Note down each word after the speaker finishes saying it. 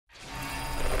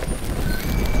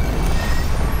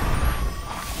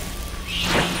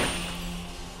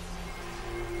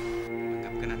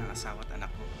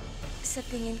Sa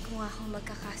tingin ko nga kung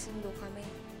magkakasundo kami.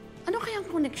 Ano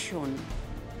kayang koneksyon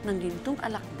ng gintong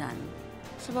alakdan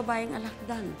sa babaeng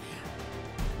alakdan?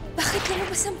 Bakit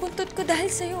lumabas ang buntot ko dahil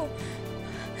sa'yo?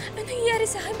 Ano nangyayari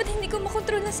sa akin? Ba't hindi ko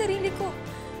makontrol ang sarili ko?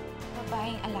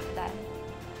 Babaeng alakdan.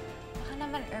 Baka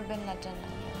naman urban legend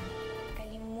lang yun.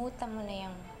 Kalimutan mo na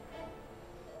yung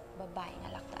babaeng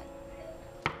alakdan.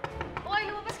 Hoy,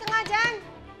 lumabas ka nga dyan!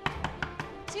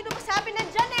 Sino ba sabi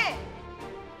nandyan eh?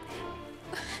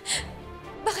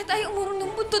 Bakit ayaw umurong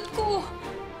ng buntot ko?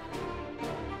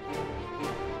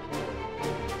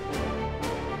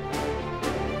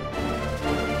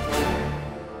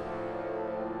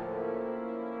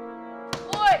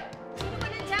 Hoy! Sino ba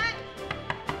nandyan?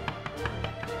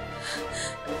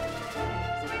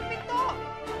 Saan yung pinto?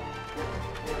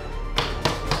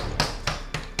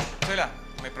 Zoila,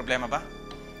 may problema ba?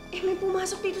 Eh, may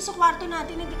pumasok dito sa kwarto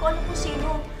natin. Hindi ko alam kung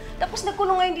sino. Tapos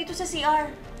nagkulong ngayon dito sa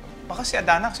CR. Baka si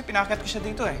Adana kasi pinakit ko siya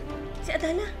dito eh. Si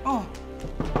Adana? Oh.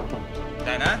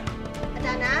 Adana?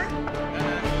 Adana?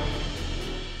 Adana?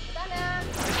 Adana?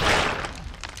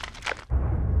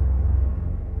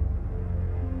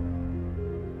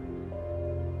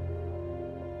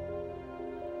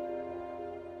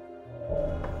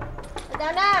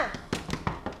 Adana?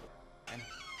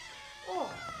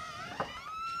 Oh.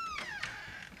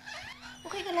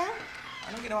 Okay ka lang?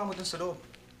 Anong ginawa mo dun sa loob?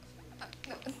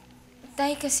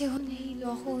 Tay, kasi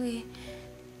nahilo ako eh.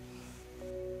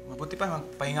 Mabuti pa,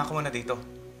 magpahinga ko muna dito.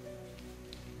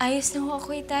 Ayos na ho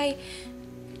ako eh, Tay.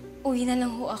 Uwi na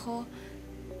lang ho ako.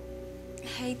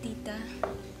 Hi, tita.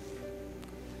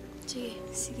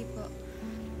 Sige po.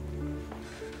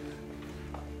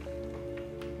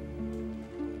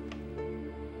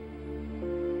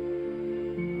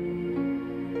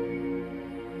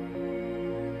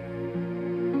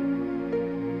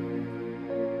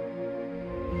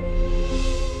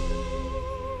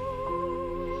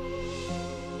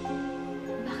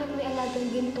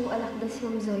 Gintong alakdan si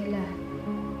Ma'am Zoila.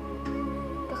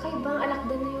 Kakaiba ang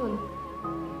alakdan na yun.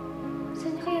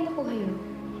 Saan niya kaya nakuha yun?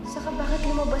 Saka bakit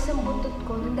lumabas ang buntot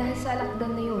ko nang dahil sa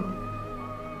alakdan na yun?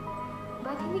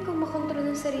 Bakit hindi ko makontrol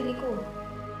ang sarili ko?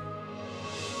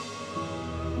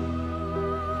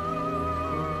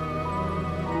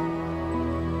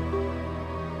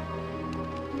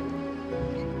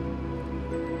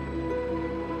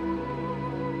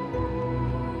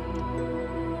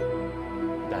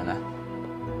 Dana?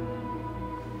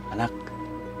 Anak.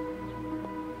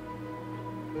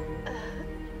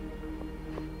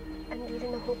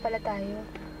 Andito na ho pala tayo.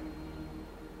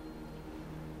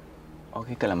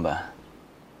 Okay ka lang ba?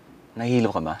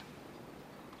 Nahihilo ka ba?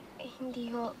 Eh,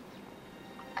 hindi ho.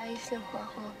 Ayos lang ho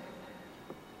ako.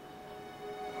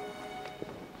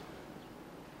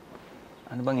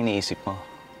 Ano bang iniisip mo?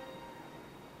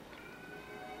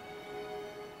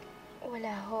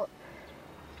 Wala ho.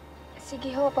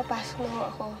 Sige ho, papasok na ho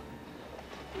ako.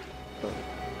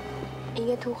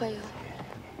 Ingat ho kayo.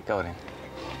 Ikaw rin.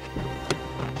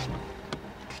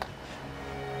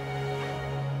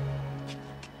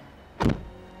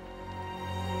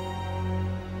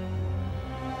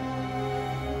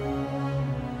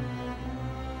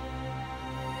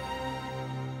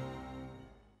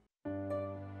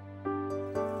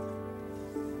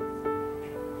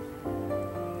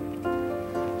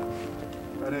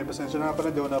 Pare, pasensya na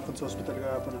pala. Di ako napunta sa hospital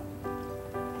kahapon na.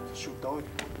 Shoot ako eh.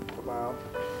 Trabaho.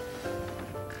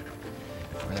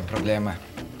 Walang problema.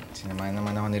 Sinamahan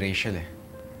naman ako ni Rachel eh.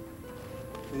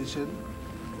 Rachel?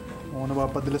 Mukhang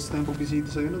napapadalas na yung pagbisita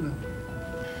sa'yo nun ah.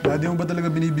 Daddy mo ba talaga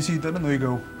binibisita nun o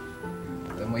ikaw?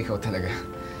 Alam mo, ikaw talaga.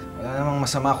 Wala namang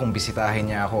masama kung bisitahin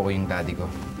niya ako o yung daddy ko.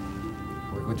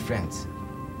 We're good friends.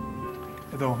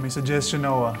 Ito, may suggestion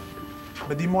ako ah.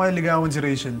 Ba't di mo kaya ligawan si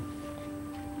Rachel?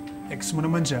 Ex mo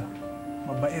naman siya.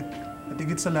 Mabait. At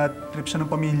higit sa lahat, trip siya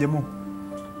ng pamilya mo.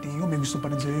 Tingin ko may gusto pa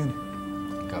rin sa'yo yun.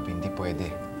 Kap, hindi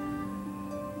pwede.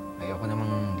 Ayoko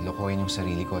namang lokohin yung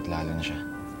sarili ko at lalo na siya.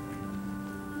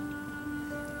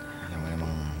 Alam mo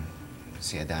namang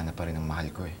si Adana pa rin ang mahal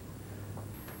ko eh.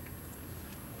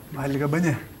 Mahal ka ba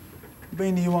niya? Di ba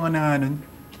iniiwan ka na nga nun?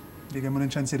 Bigyan mo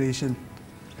ng chance si Rachel.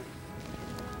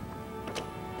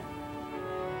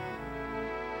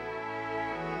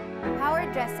 Power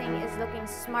dressing is looking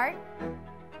smart,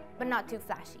 but not too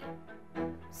flashy.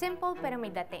 Simple pero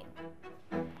may dating.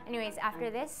 Anyways, after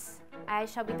this, I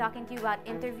shall be talking to you about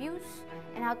interviews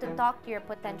and how to talk to your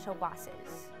potential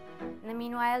bosses. In the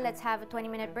meanwhile, let's have a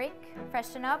 20-minute break,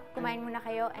 freshen up, kumain muna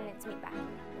kayo, and let's meet back.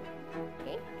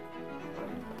 Okay?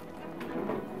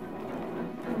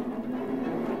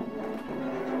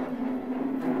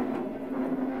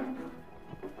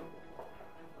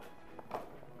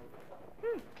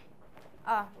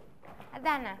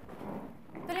 Dana,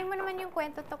 tuloy mo naman yung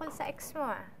kwento tungkol sa ex mo,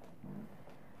 ah.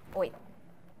 Wait.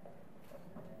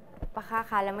 Baka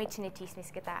akala mo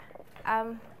chinichismis kita.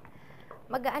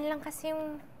 Magaan lang kasi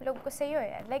yung loob ko sa'yo,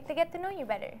 eh. I'd like to get to know you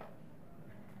better.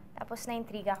 Tapos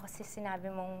na-intriga ako kasi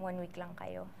sinabi mong 1 week lang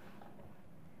kayo.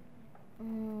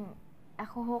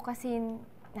 Ako ho kasi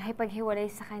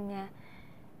nakipaghiwalay sa kanya.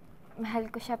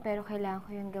 Mahal ko siya pero kailangan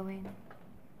ko yung gawin.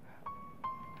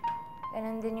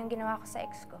 Ganon din yung ginawa ko sa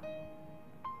ex ko.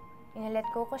 Inilet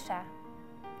ko siya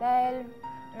dahil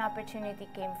an opportunity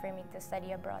came for me to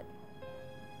study abroad.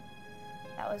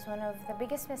 That was one of the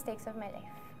biggest mistakes of my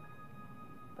life.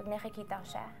 Pag nakikita ko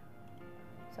siya,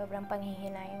 sobrang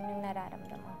panghihinayang yung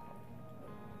nararamdaman ko.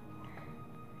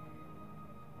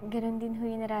 Ganon din ho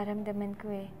yung nararamdaman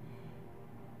ko eh.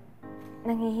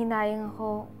 Nanghihinayang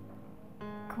ako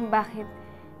kung bakit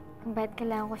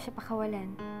kailangan ko siya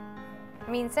pakawalan.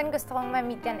 Minsan gusto kong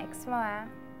ma-meet yung ex mo, ha?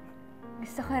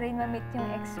 Gusto ko rin ma-meet yung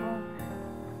ex mo.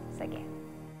 Sige.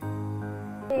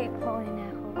 Pauna na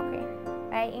ako. Okay.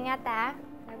 Bye, ingat, ha?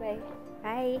 Bye-bye.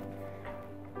 Bye.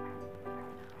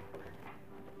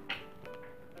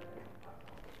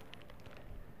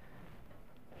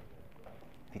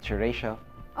 Teacher Rachel,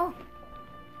 Oh.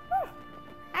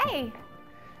 Hi.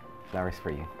 flowers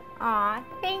for you. Aw,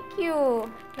 thank you.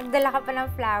 Nagdala ka pa ng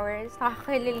flowers.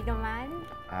 Nakakilil naman.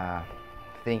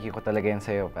 Thank you ko talaga yan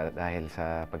sa'yo dahil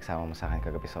sa pagsama mo sa akin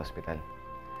kagabi sa ospital.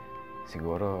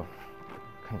 Siguro,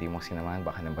 kung di mo sinamahan,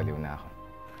 baka nabaliw na ako.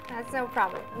 That's no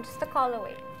problem. I'm just a call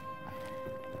away.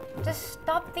 Just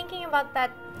stop thinking about that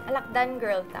Alakdana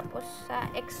girl tapos sa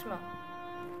ex mo.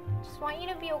 Just want you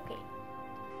to be okay.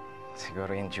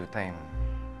 Siguro in due time,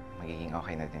 magiging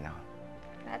okay na din ako.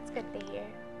 That's good to hear.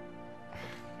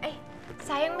 Ay,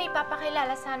 sayang may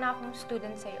papakilala sana akong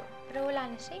student sa'yo. Pero wala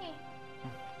na siya eh.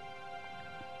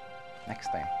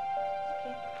 Next time.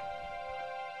 Okay.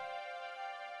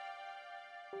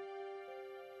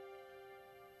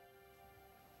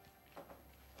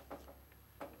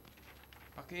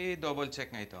 Paki-double check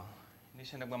nga ito. Hindi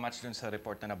siya nagmamatch dun sa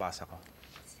report na nabasa ko.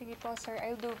 Sige po, sir.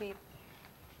 I'll do it.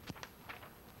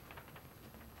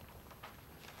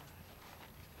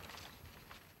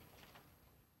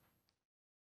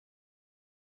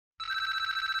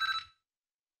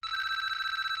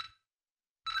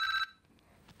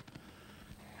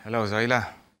 Hello, Zoila.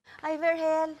 Hi,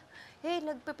 Vergel. Hey,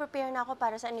 nagpe-prepare na ako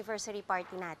para sa anniversary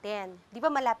party natin. Di ba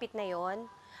malapit na yon?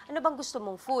 Ano bang gusto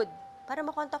mong food? Para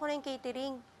makontak ko na yung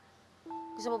catering.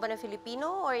 Gusto mo ba ng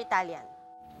Filipino or Italian?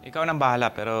 Ikaw nang bahala,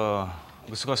 pero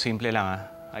gusto ko simple lang, ha?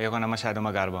 Ayoko na masyado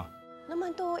magarbo.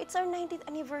 Naman to, it's our 19th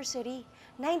anniversary.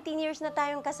 19 years na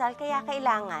tayong kasal, kaya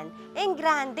kailangan,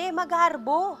 grande,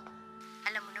 magarbo.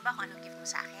 Alam mo na ba kung anong gift mo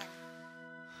sa akin?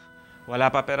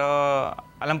 Wala pa, pero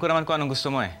alam ko naman kung anong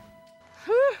gusto mo, eh.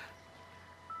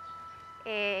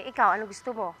 Ikaw, ano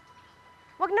gusto mo?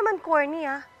 Wag naman corny,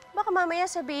 ha? Baka mamaya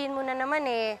sabihin mo na naman,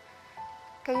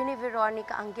 kayo ni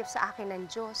Veronica ang gift sa akin ng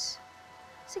Diyos.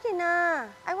 Sige na.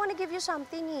 I wanna give you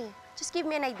something, Just give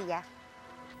me an idea.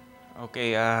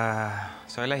 Okay,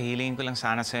 Zoila, hilingin ko lang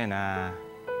sana sa'yo na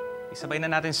isabay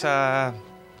na natin sa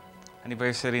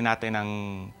anniversary natin ang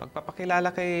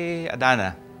pagpapakilala kay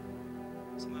Adana.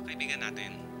 Sa mga kaibigan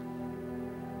natin.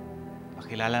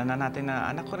 Pakilala na natin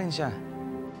na anak ko rin siya.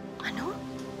 Ano?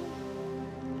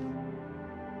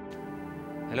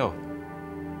 Hello?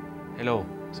 Hello?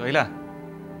 Zoila?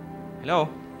 Hello?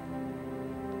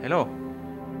 Hello?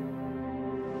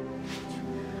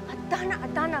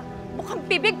 Adana. Mukhang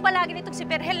bibig palagi nitong si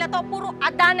Vergel na to. Puro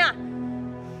Adana.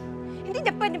 Hindi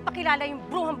niya pwedeng pakilala yung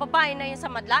bruhang babae na yun sa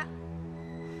madla.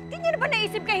 Hindi niya na ba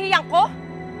naisip kahiyang ko?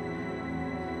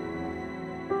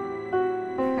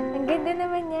 Ang ganda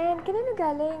naman yan. Kanino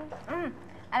galing?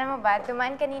 Alam mo ba,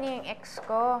 dumaan kanina yung ex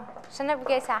ko. Siya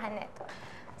nagbigay sa akin nito.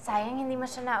 Sayang, hindi mo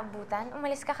siya naabutan.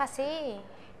 Umalis ka kasi.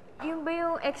 Yung ba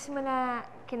yung ex mo na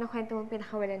kinukwento mong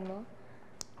pinakawalan mo?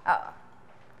 Oo.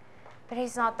 But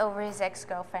he's not over his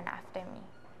ex-girlfriend after me.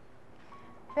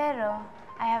 Pero,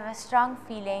 I have a strong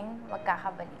feeling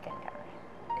magkakabalikan kami.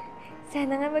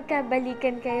 Sana nga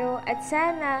magkabalikan kayo at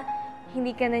sana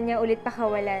hindi ka na niya ulit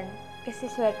pakawalan.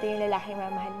 Kasi swerte yung lalaking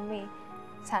mamahal mo eh.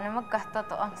 Sana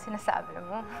magkatotoo ang sinasabi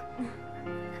mo.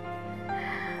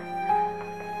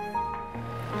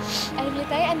 Alam niyo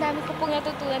tayo, ang dami ko pong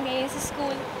natutunan ngayon sa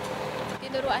school.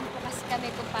 Tinuruan po kasi kami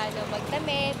kung paano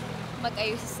magdamit,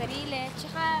 mag-ayos sa sarili,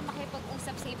 tsaka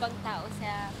makipag-usap sa ibang tao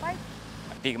sa party.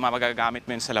 Hindi ka magagamit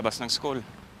mo yun sa labas ng school.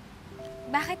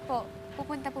 Bakit po?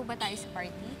 Pupunta po ba tayo sa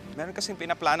party? Meron kasing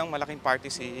pinaplanong malaking party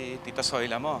si Tita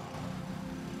Zoila mo.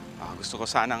 Gusto ko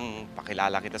sanang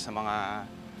pakilala kita sa mga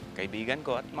kaibigan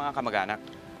ko at mga kamag-anak.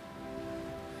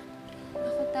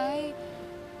 Ako, Tay.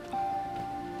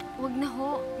 Huwag na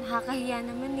ho. Nakakahiya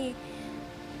naman eh.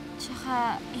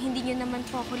 Tsaka, hindi niyo naman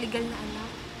po ako legal na anak.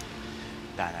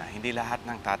 Dana, hindi lahat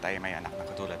ng tatay may anak na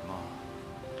katulad mo.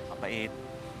 Mabait,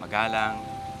 magalang,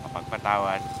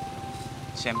 mapagpatawad.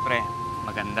 Siyempre,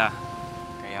 maganda.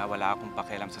 Kaya wala akong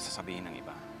pakialam sa sasabihin ng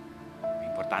iba.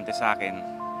 Importante sa akin,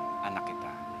 anak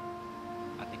kita.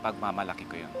 At ipagmamalaki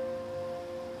ko yun.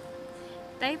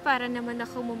 Tay, para naman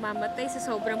ako mamamatay sa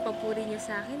sobrang papuri niyo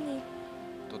sa akin eh.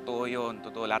 Totoo yun.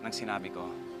 Totoo lahat ng sinabi ko.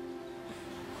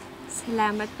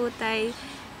 Salamat po, Tay.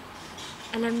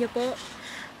 Alam niyo po,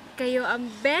 kayo ang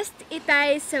best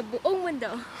itay sa buong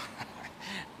mundo.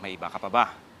 May iba ka pa ba?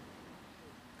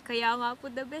 Kaya nga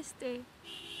po the best eh.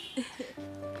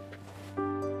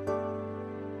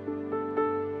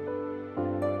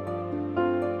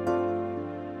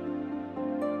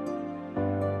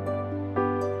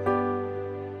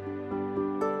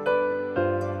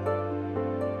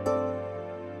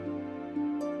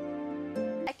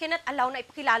 I cannot allow na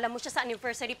ipakilala mo siya sa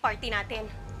anniversary party natin.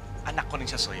 Anak ko rin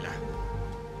siya, Zoila.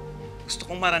 Gusto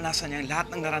kong maranasan niya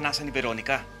lahat ng naranasan ni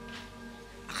Veronica.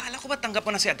 Akala ko ba tanggap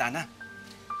mo na si Adana?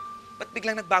 Ba't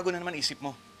biglang nagbago na naman isip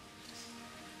mo?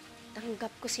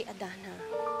 Tanggap ko si Adana.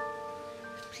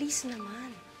 Please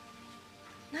naman.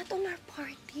 Not on our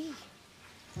party.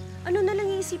 Ano na lang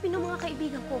iisipin ng mga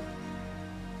kaibigan ko?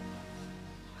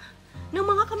 Ng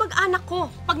mga kamag-anak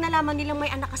ko pag nalaman nilang may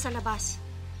anak ka sa labas.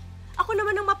 Ako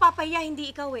naman ang mapapahiya,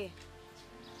 hindi ikaw eh.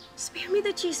 Spare me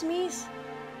the chismis.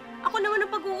 Ako naman ang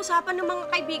pag-uusapan ng mga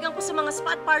kaibigan ko sa mga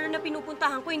spa at parlor na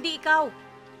pinupuntahan ko, hindi ikaw.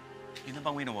 Yun na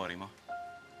bang wino-worry mo?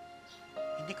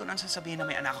 Hindi ko na sasabihin na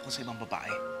may anak ako sa ibang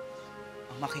babae.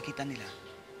 Ang makikita nila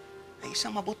ay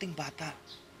isang mabuting bata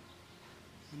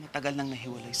na matagal nang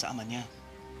nahiwalay sa ama niya.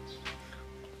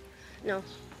 No.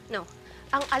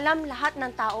 Ang alam lahat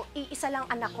ng tao, iisa lang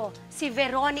anak ko, si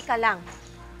Veronica lang.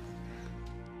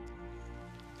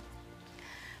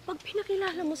 Pag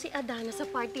pinakilala mo si Adana sa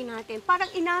party natin, parang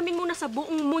inamin mo na sa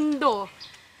buong mundo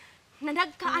na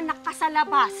nagkaanak ka sa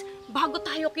labas bago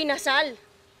tayo kinasal.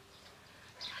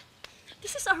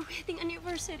 This is our wedding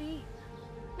anniversary.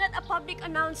 Not a public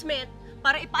announcement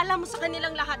para ipaalam mo sa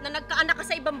kanilang lahat na nagkaanak ka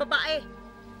sa ibang babae.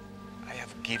 I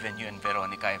have given you and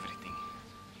Veronica everything.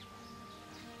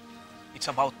 It's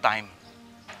about time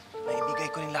na ibigay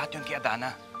ko rin lahat yun kay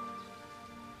Adana.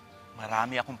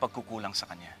 Marami akong pagkukulang sa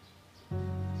kanya.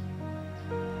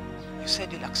 You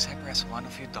said you'll accept her as one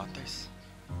of your daughters.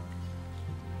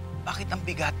 Bakit ang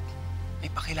bigat ay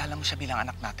pakilala mo siya bilang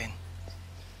anak natin?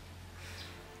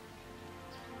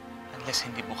 Unless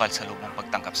hindi bukal sa loob mong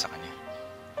pagtanggap sa kanya.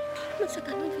 Naman sa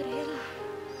ganun, Vergel.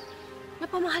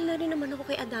 Napamahal na rin naman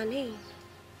ako kay Adana eh.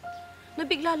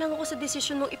 Nabigla lang ako sa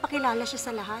desisyon mong ipakilala siya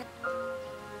sa lahat.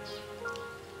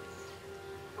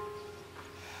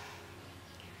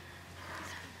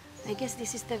 I guess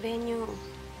this is the venue,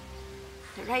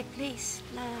 the right place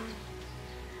na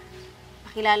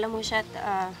pakilala mo siya at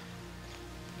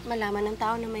malaman ng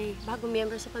tao na may bagong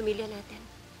miyembro sa pamilya natin.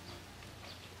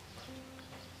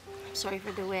 I'm sorry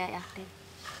for the way I acted.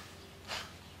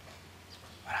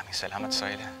 Maraming salamat,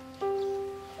 Zoila.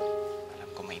 Alam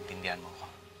ko maintindihan mo ko.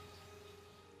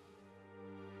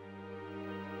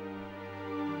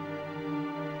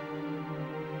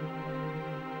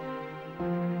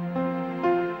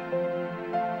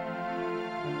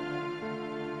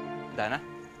 Dana?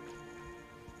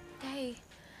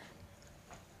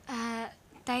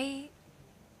 Tay,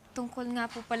 tungkol nga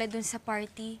po pala dun sa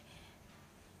party.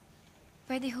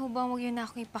 Pwede ho bang huwag yun na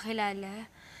akong ipakilala?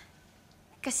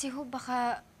 Kasi ho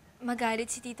baka magalit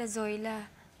si Tita Zoila.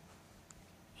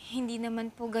 Hindi naman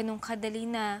po ganun kadali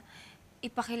na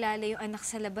ipakilala yung anak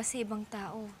sa labas sa ibang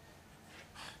tao.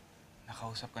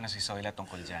 Nakausap ko na si Zoila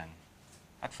tungkol dyan.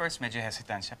 At first, medyo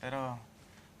hesitant siya, pero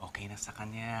okay na sa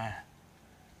kanya.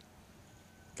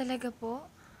 Talaga po?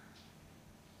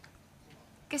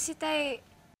 Kasi tay,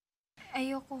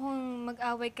 ayoko kung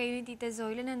mag-away kayo ni Tita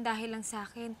Zoila nang dahil lang sa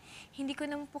akin. Hindi ko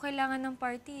naman po kailangan ng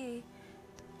party eh.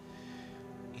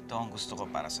 Ito ang gusto ko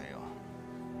para sa'yo.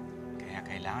 Kaya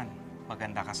kailangan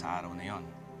maganda ka sa araw na yon.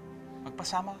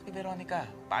 Magpasama ka kay Veronica.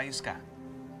 Paayos ka.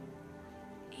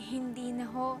 Hindi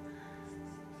na ho.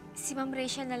 Si Ma'am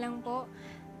Reyes na lang po.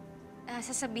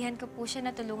 Sasabihan ko po siya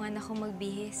na tulungan ako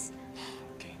magbihis.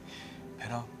 Okay.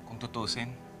 Pero kung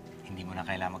tutusin, hindi mo na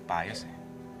kailangan magpaayos eh.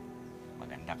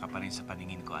 Maganda ka pa rin sa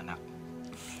paningin ko, anak.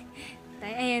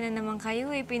 Tay, ayan na naman kayo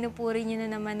eh. Pinupuri niyo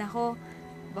na naman ako.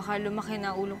 Baka lumaki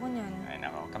na ulo ko niyan. Ay,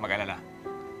 nako. Huwag ka mag-alala.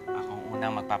 Ako ang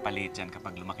unang magpapalit dyan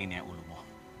kapag lumaki na yung ulo mo.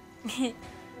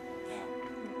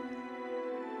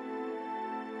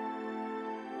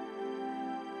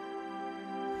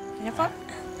 Ano po?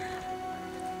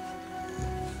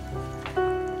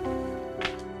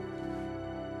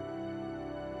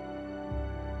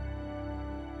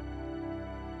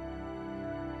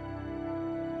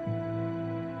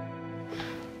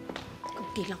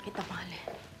 Kunti lang kita, mahal.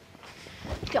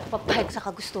 Hindi ako papayag sa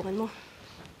kagustuhan mo.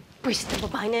 Pwes na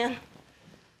babae na yan.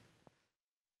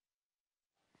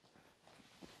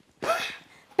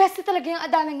 Beste talaga yung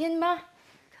Adanang yan, ma.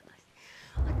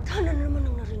 Adana naman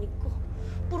ang narinig ko.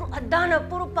 Puro Adana,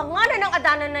 puro pangalan ng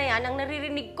Adana na yan ang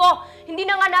naririnig ko. Hindi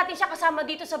na nga natin siya kasama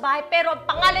dito sa bahay, pero ang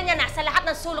pangalan niya nasa lahat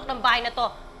ng sulok ng bahay na to.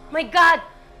 My God!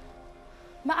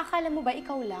 Maakala mo ba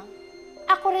ikaw lang?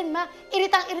 Ako rin, ma.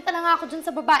 Iritang-irita na nga ako dun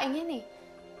sa babaeng yan eh.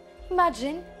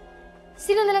 Imagine,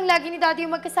 sila na lang lagi ni Daddy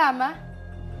yung magkasama.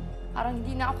 Parang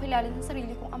hindi na ako kilala ng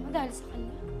sarili kong ama dahil sa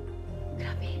kanya.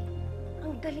 Grabe.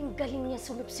 Ang galing-galing niya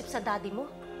sumipsip sa daddy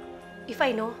mo. If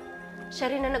I know,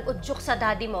 siya rin na nag-udyok sa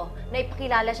daddy mo na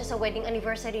ipakilala siya sa wedding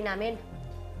anniversary namin.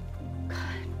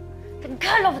 God, the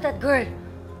gall of that girl!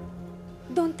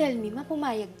 Don't tell me, ma.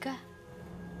 Pumayag ka.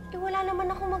 Eh, wala naman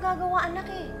ako magagawa,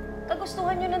 anak eh.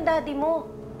 Kagustuhan niyo ng daddy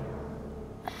mo.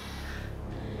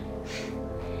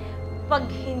 Pag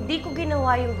hindi ko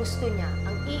ginawa yung gusto niya,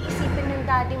 ang iisipin ng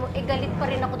daddy mo, eh galit pa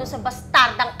rin ako doon sa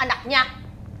bastardang anak niya.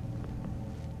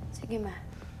 Sige, ma.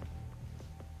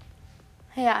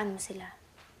 Hayaan mo sila.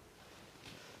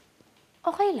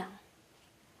 Okay lang.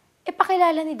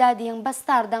 Ipakilala ni Daddy ang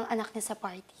bastardang anak niya sa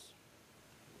party.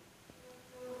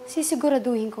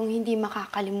 Sisiguraduhin kong hindi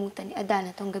makakalimutan ni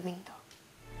Adana tong gabing to.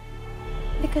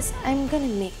 Because I'm gonna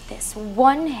make this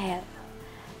one hell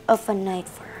of a night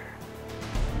for her.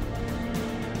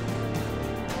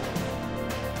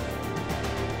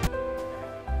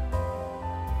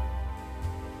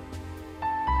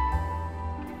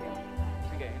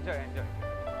 Sige, enjoy, enjoy.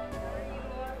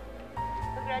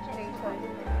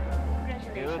 Congratulations.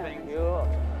 Thank you.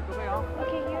 Ito kayo?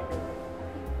 Okay, here.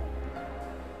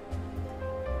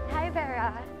 Hi, Vera.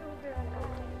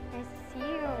 Nice to see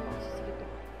you.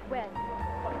 Well,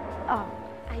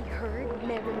 I heard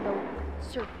meron daw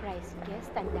surprise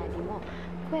guest ang daddy mo.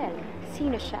 Well,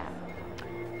 sino siya?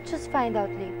 Just find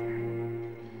out later.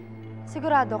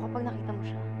 Sigurado kapag nakita mo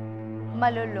siya,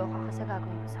 maloloka ka sa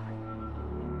gagawin mo sa kanya.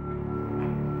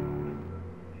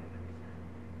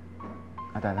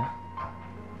 Adana?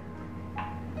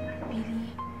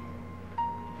 Billy,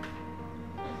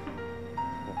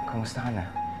 Kamusta ka na?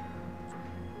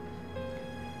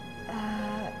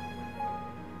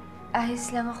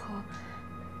 ayos lang ako.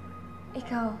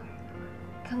 Ikaw,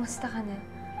 kamusta ka na?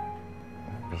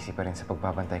 Busy pa rin sa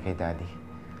pagbabantay kay Daddy.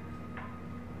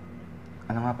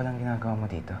 Ano nga palang ginagawa mo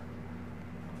dito?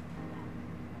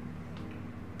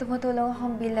 Tumutulong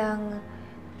akong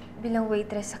bilang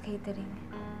waitress sa catering.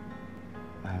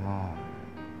 Alam mo,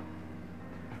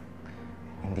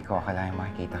 hindi ko akalain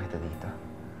makikita kita dito.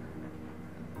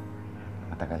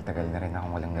 Matagal-tagal na rin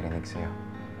akong walang narinig sa'yo.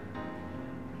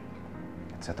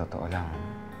 At sa totoo lang,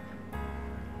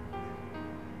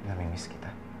 namimiss kita.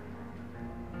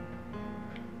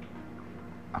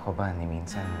 Ako ba ni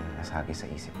minsan nasagi sa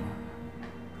isip mo?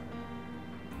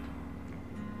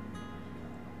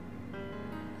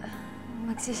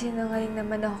 Magsisinungaling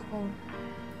naman ako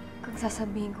kung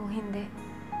sasabihin kong hindi.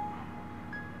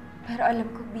 Pero alam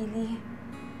ko, Billy,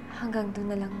 hanggang doon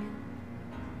na lang yun.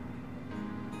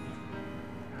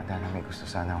 Adana, may gusto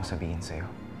sana akong sabihin sa'yo.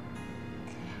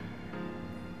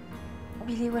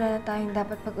 Billy, wala na tayong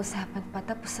dapat pag-usapan pa.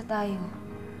 Tapos na tayo.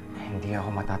 Hindi ako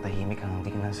matatahimik hanggang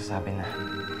hindi ko nasasabi na.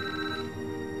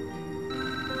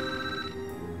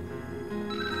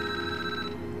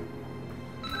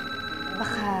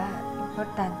 Baka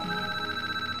importante yan.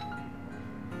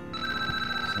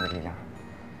 Sandali lang.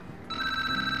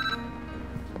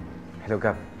 Hello,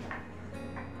 Gab.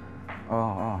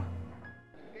 Oo.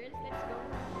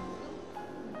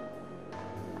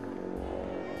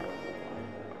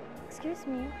 Excuse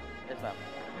me, Yes, ma'am.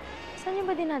 saan niyo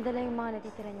ba dinadala yung mga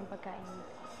natitira niyong pagkain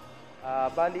dito?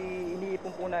 Bali,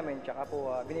 iniipon po namin, tsaka po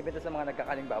binibenta sa mga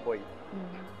nagkakaling baboy.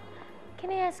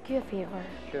 Can I ask you a favor?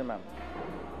 Sure, ma'am.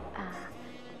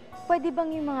 Pwede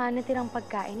bang yung mga natirang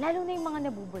pagkain, lalo na yung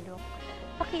mga nabubulok,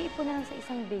 pakiipon na lang sa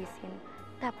isang basin,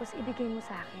 tapos ibigay mo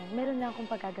sa akin. Meron lang akong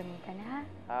paggagamitan, ha?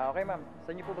 Okay, ma'am.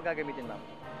 Saan niyo po ba gagamitin, ma'am?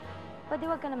 Pwede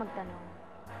wag ka na magtanong.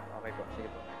 Okay po, sige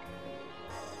po.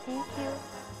 Thank you.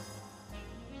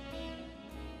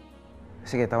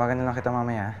 Sige, tawagan na lang kita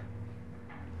mamaya, ha?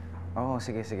 Oo,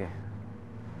 sige.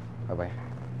 Bye-bye.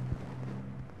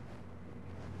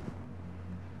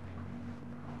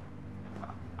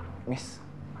 Miss,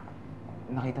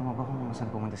 nakita mo ba kung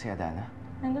saan pumunta si Adana?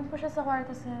 Nandun po siya sa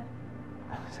kwarto, sir.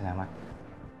 Salamat.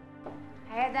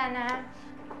 Hi, Adana.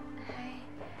 Hi.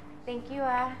 Thank you,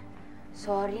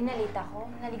 Sorry, nalita ako.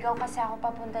 Naligaw kasi ako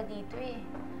papunta dito eh.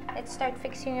 Let's start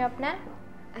fixing you up na.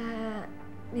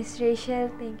 Miss Rachel,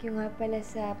 thank you nga pala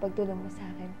sa pagtulong mo sa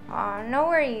akin.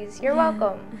 No worries. You're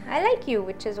welcome. I like you,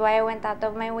 which is why I went out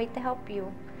of my way to help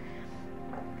you.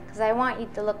 Because I want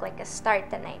you to look like a star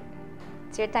tonight.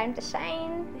 It's your time to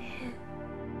shine.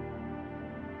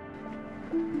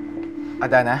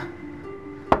 Adana?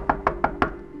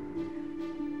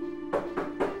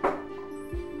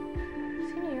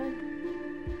 Sino yun?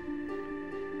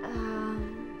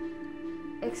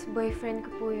 Ex-boyfriend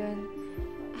ko po yun.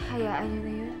 Hayaan niyo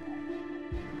na yun.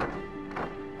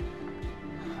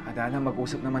 Adana,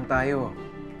 mag-usap naman tayo.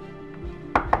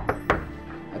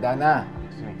 Adana!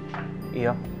 Excuse me.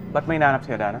 Iyo, ba't may nanap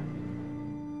si Adana?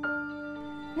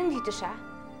 Nandito siya?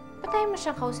 Patayin mo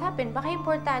siyang kausapin. Baka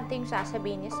importante yung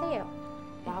sasabihin niya sa'yo.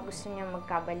 Baka gusto niya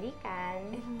magkabalikan.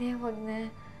 Hindi, wag na.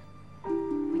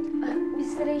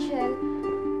 Miss Rachel,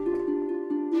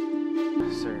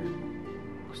 Sir,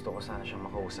 gusto ko sana siyang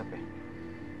makausap eh.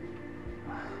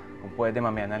 Kung pwede,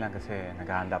 mamaya na lang kasi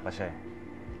naghahanda pa siya eh.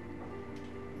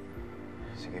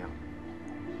 Sige.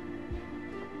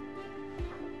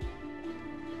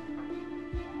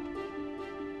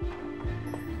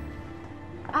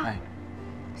 Ay,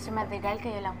 Si Vergel,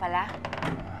 kayo lang pala.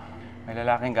 may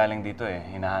lalaking galing dito eh.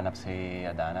 Hinahanap si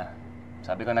Adana.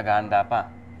 Sabi ko naghahanda pa.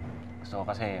 Gusto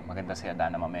ko kasi maganda si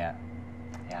Adana mamaya.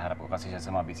 Iharap ko kasi siya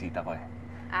sa mga bisita ko eh.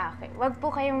 Okay. Wag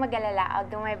po kayong mag-alala. I'll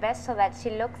do my best so that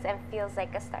she looks and feels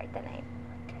like a star tonight.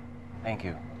 Okay. Thank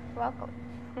you. Welcome.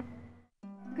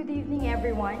 Good evening,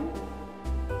 everyone.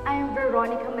 I am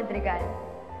Veronica Madrigal,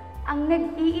 ang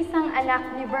nag-iisang anak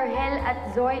ni Vergel at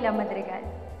Zoila Madrigal.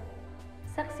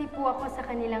 Saksi po ako sa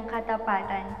kanilang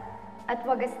katapatan at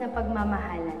wagas na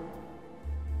pagmamahalan.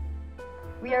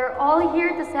 We are all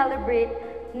here to celebrate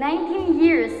 19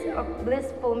 years of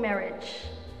blissful marriage.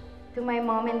 To my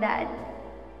mom and dad,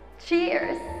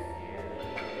 cheers!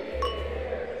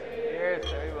 Cheers,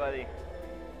 everybody.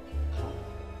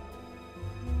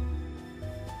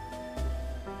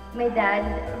 My dad,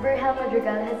 Vergel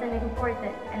Madrigal, has an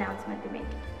important announcement to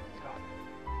make.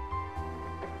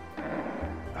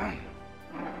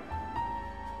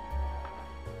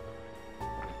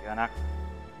 Anak,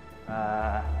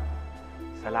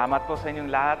 salamat po sa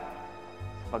inyong lahat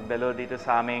sa pagdalo dito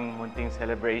sa aming munting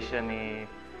celebration ni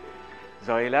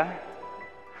Zoila.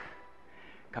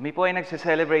 Kami po ay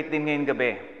nagse-celebrate din ngayong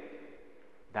gabi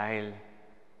dahil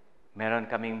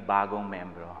meron kaming bagong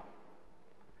membro.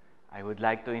 I would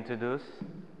like to introduce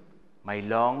my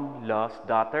long-lost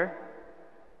daughter,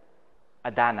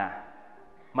 Adana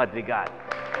Madrigal.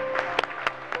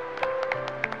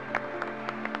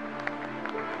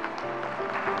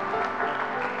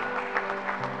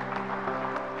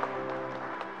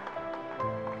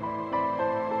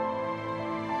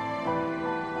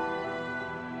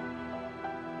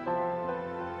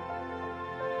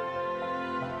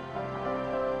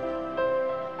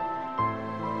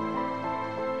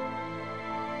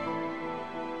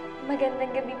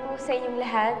 magandang gabi po sa inyong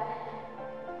lahat.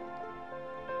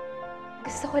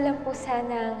 Gusto ko lang po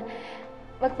sanang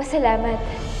magpasalamat.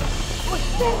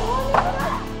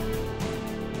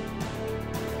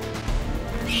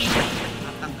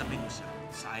 Tatanggapin mo siya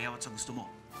sa ayaw at sa gusto mo.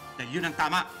 Dahil yun ang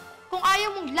tama. Kung ayaw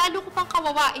mong lalo ko pang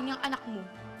kawawain ang anak mo,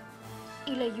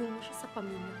 ilayo mo siya sa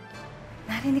pamilya.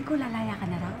 Narinig ko, lalaya ka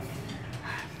na raw.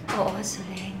 Oo,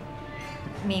 Soleng.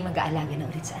 May mag-aalaga na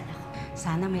ulit sa anak ko.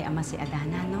 Sana may ama si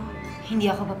Adana, no? Hindi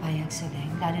ako papayag,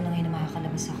 Soleng. Lalo na ngayon na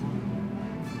makakalabas ako.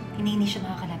 Hindi siya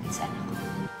makakalapit sa anak ko.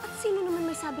 At sino naman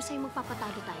may sabi sa'yo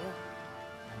magpapatalo tayo?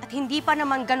 At hindi pa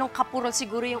naman ganong kapurol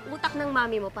siguro yung utak ng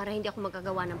mami mo para hindi ako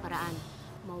magagawa ng paraan.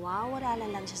 Mawawala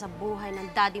lang siya sa buhay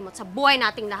ng daddy mo at sa buhay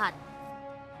nating lahat.